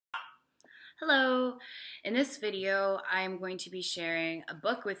Hello! In this video, I'm going to be sharing a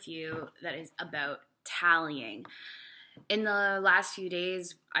book with you that is about tallying. In the last few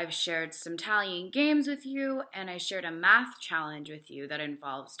days, I've shared some tallying games with you, and I shared a math challenge with you that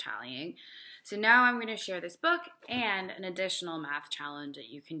involves tallying. So now I'm going to share this book and an additional math challenge that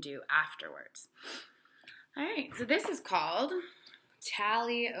you can do afterwards. Alright, so this is called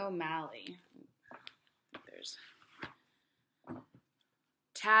Talley O'Malley.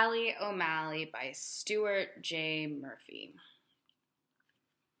 Talley O'Malley by Stuart J. Murphy.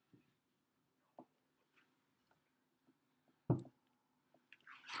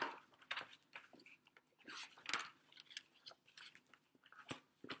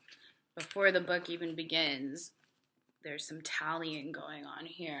 Before the book even begins, there's some tallying going on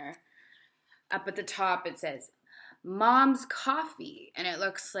here. Up at the top it says, Mom's coffee, and it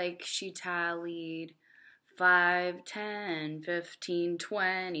looks like she tallied 5, 10, 15,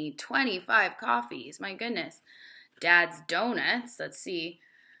 20, 25 coffees. My goodness. Dad's donuts. Let's see.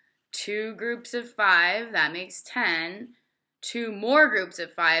 2 groups of 5. That makes 10. 2 more groups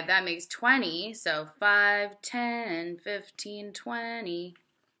of 5. That makes 20. So 5, 10, 15, 20.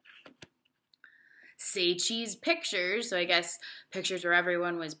 Say cheese pictures. So I guess pictures where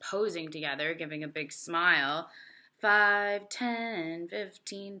everyone was posing together, giving a big smile. 5, 10,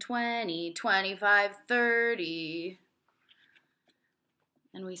 15, 20, 25, 30.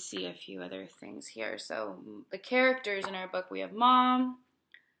 And we see a few other things here. So the characters in our book, we have Mom,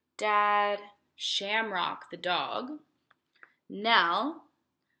 Dad, Shamrock the dog, Nell,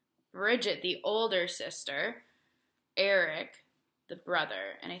 Bridget the older sister, Eric the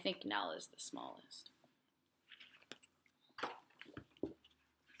brother, and I think Nell is the smallest.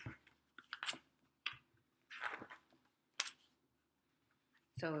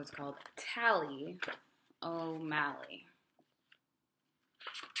 So it's called Talley O'Malley.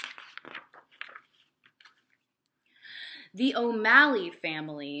 The O'Malley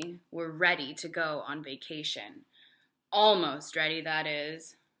family were ready to go on vacation. Almost ready, that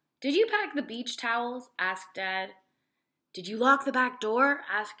is. Did you pack the beach towels? Asked Dad. Did you lock the back door?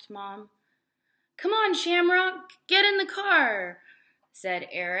 Asked Mom. Come on, Shamrock, get in the car, said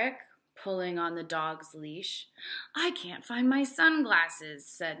Eric, pulling on the dog's leash. I can't find my sunglasses,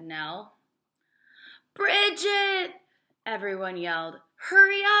 said Nell. Bridget! Everyone yelled.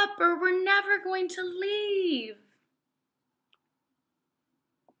 Hurry up or we're never going to leave.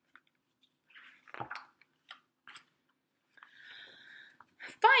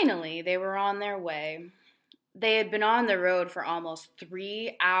 Finally, they were on their way. They had been on the road for almost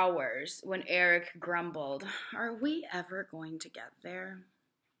 3 hours when Eric grumbled, Are we ever going to get there?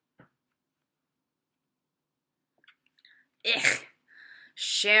 Ugh,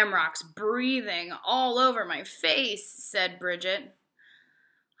 Shamrock's breathing all over my face, said Bridget.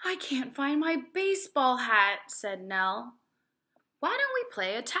 I can't find my baseball hat, said Nell. Why don't we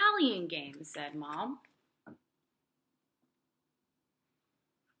play a tallying game, said Mom.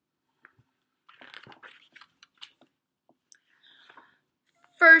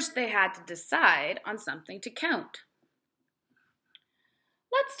 First, they had to decide on something to count.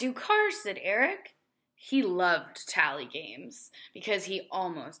 Let's do cars, said Eric. He loved tally games because he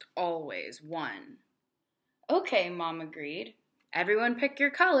almost always won. Okay, Mom agreed. Everyone pick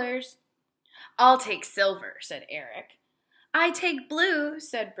your colors. I'll take silver, said Eric. I take blue,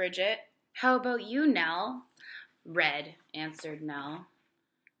 said Bridget. How about you, Nell? Red, answered Nell.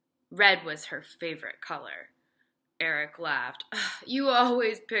 Red was her favorite color. Eric laughed. You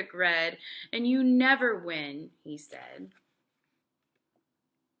always pick red, and you never win, he said.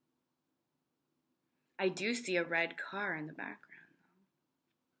 I do see a red car in the background,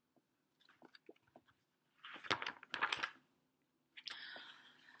 though.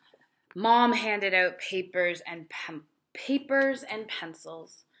 Mom handed out papers and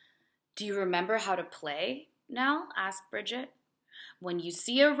pencils. Do you remember how to play, Nell? Asked Bridget. When you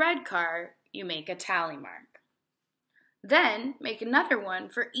see a red car, you make a tally mark. Then make another one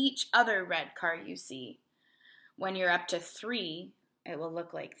for each other red car you see. When you're up to 3, it will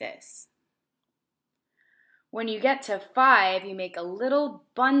look like this. When you get to 5, you make a little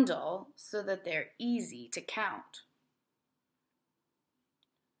bundle so that they're easy to count.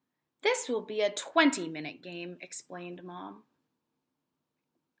 This will be a 20-minute game, explained Mom.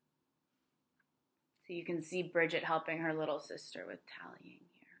 So you can see Bridget helping her little sister with tallying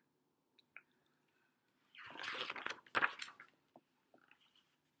here.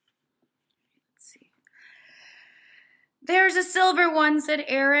 Let's see. There's a silver one, said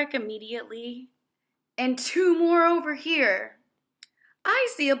Eric immediately. And 2 more over here. I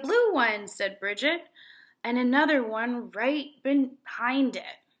see a blue one, said Bridget, and another one right behind it.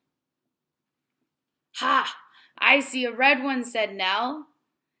 Ha! I see a red one, said Nell.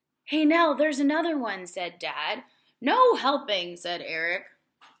 Hey, Nell, there's another one, said Dad. No helping, said Eric.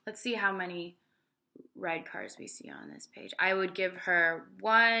 Let's see how many red cars we see on this page. I would give her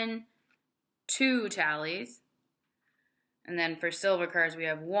 1, 2 tallies. And then for silver cars, we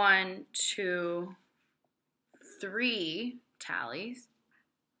have 1, 2, 3 tallies.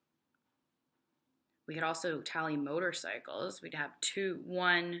 We could also tally motorcycles. We'd have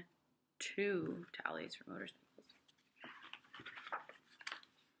 1, 2 tallies for motorcycles.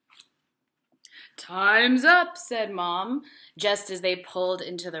 Time's up, said Mom, just as they pulled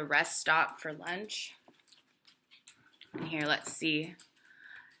into the rest stop for lunch. And here, let's see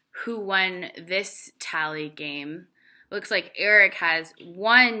who won this tally game. Looks like Eric has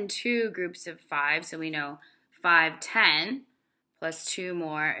 1, 2 groups of 5, so we know 5, 10, plus 2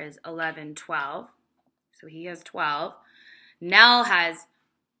 more is 11, 12. So he has 12. Nell has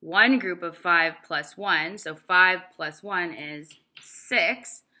 1 group of 5 plus 1, so 5 plus 1 is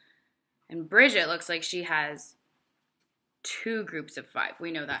 6. And Bridget looks like she has 2 groups of 5.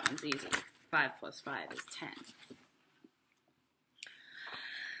 We know that one's easy. 5 plus 5 is 10.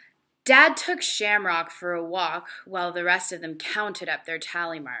 Dad took Shamrock for a walk while the rest of them counted up their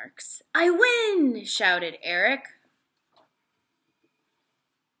tally marks. I win, shouted Eric.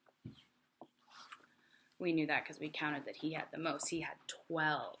 We knew that because we counted that he had the most. He had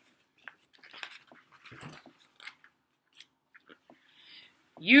 12.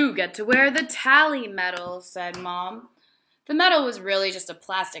 You get to wear the tally medal, said Mom. The medal was really just a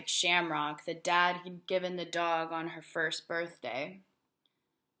plastic shamrock that Dad had given the dog on her first birthday.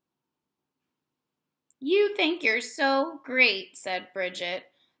 You think you're so great, said Bridget.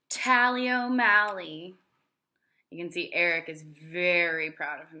 Talley O'Malley. You can see Eric is very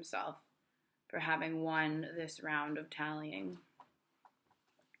proud of himself for having won this round of tallying.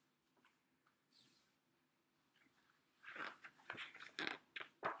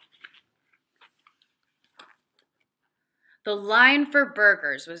 The line for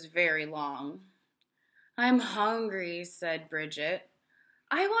burgers was very long. I'm hungry, said Bridget.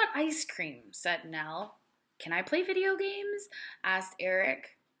 I want ice cream, said Nell. Can I play video games? Asked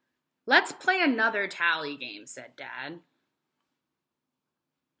Eric. Let's play another tally game, said Dad.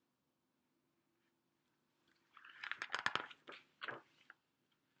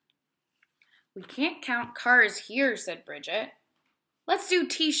 We can't count cars here, said Bridget. Let's do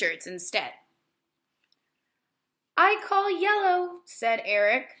t-shirts instead. I call yellow, said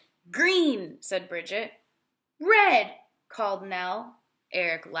Eric. Green, said Bridget. Red, called Nell.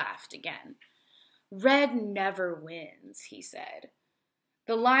 Eric laughed again. Red never wins, he said.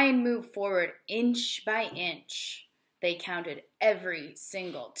 The line moved forward inch by inch. They counted every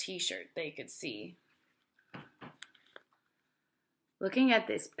single t-shirt they could see. Looking at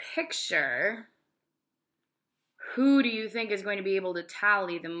this picture, who do you think is going to be able to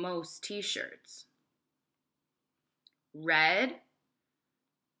tally the most t-shirts? Red,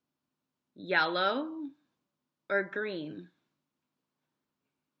 yellow, or green?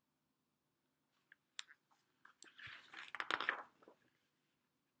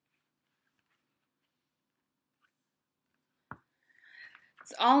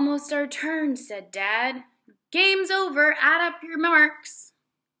 It's almost our turn, said Dad. Game's over. Add up your marks.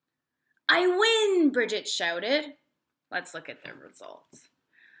 I win, Bridget shouted. Let's look at the results.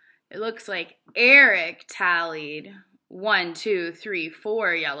 It looks like Eric tallied 1, 2, 3,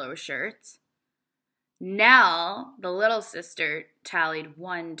 4 yellow shirts. Nell, the little sister, tallied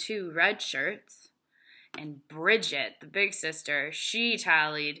 1, 2 red shirts. And Bridget, the big sister, she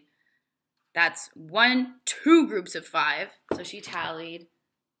tallied, that's 1, 2 groups of 5. So she tallied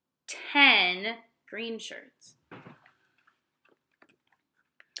 10 green shirts.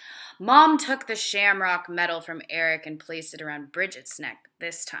 Mom took the shamrock medal from Eric and placed it around Bridget's neck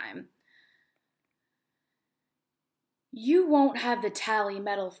this time. You won't have the tally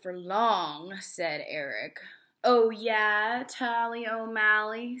medal for long, said Eric. Oh, yeah, Talley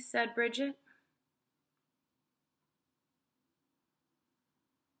O'Malley, said Bridget.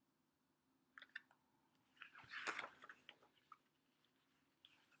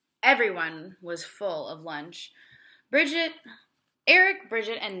 Everyone was full of lunch. Eric,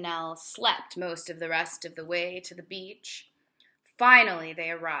 Bridget, and Nell slept most of the rest of the way to the beach. Finally, they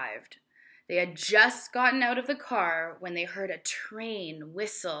arrived. They had just gotten out of the car when they heard a train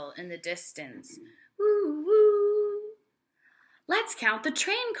whistle in the distance. Woo, woo. Let's count the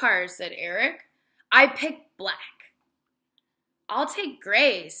train cars, said Eric. I picked black. I'll take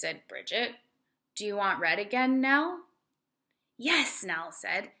gray, said Bridget. Do you want red again, Nell? Yes, Nell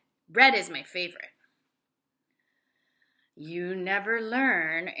said. Red is my favorite. You never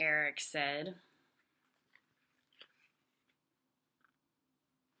learn, Eric said.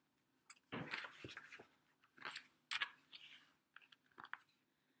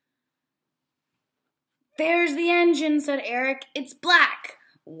 There's the engine, said Eric. It's black.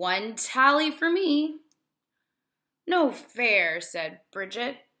 1 tally for me. No fair, said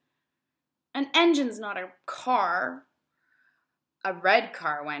Bridget. An engine's not a car. A red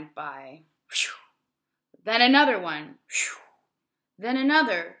car went by. Then another one. Then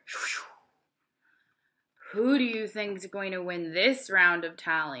another. Who do you think's going to win this round of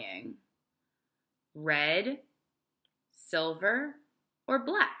tallying? Red, silver, or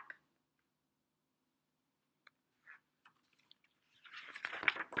black?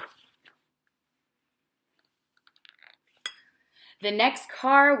 The next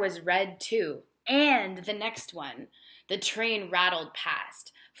car was red too, and the next one. The train rattled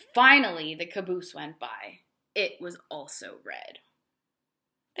past. Finally, the caboose went by. It was also red.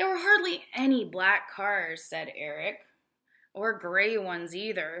 There were hardly any black cars, said Eric. Or gray ones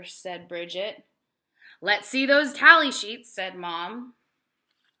either, said Bridget. Let's see those tally sheets, said Mom.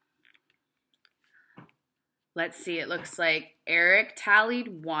 Let's see, it looks like Eric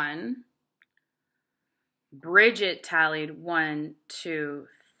tallied 1. Bridget tallied 1, 2,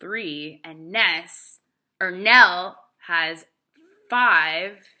 3, and Nell has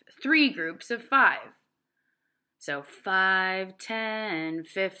 3 groups of 5. So 5, 10,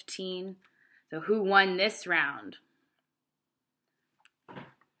 15. So who won this round?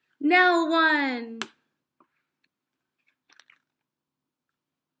 Nell won.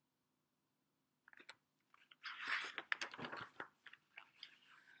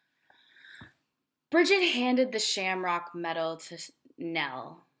 Bridget handed the shamrock medal to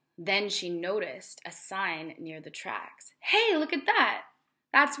Nell. Then she noticed a sign near the tracks. Hey, look at that.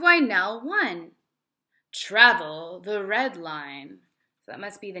 That's why Nell won. Travel the Red Line. So that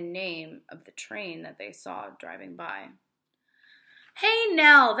must be the name of the train that they saw driving by. Hey,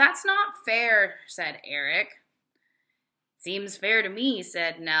 Nell, that's not fair, said Eric. Seems fair to me,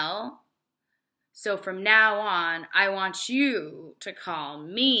 said Nell. So from now on, I want you to call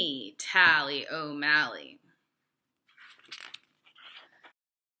me Talley O'Malley.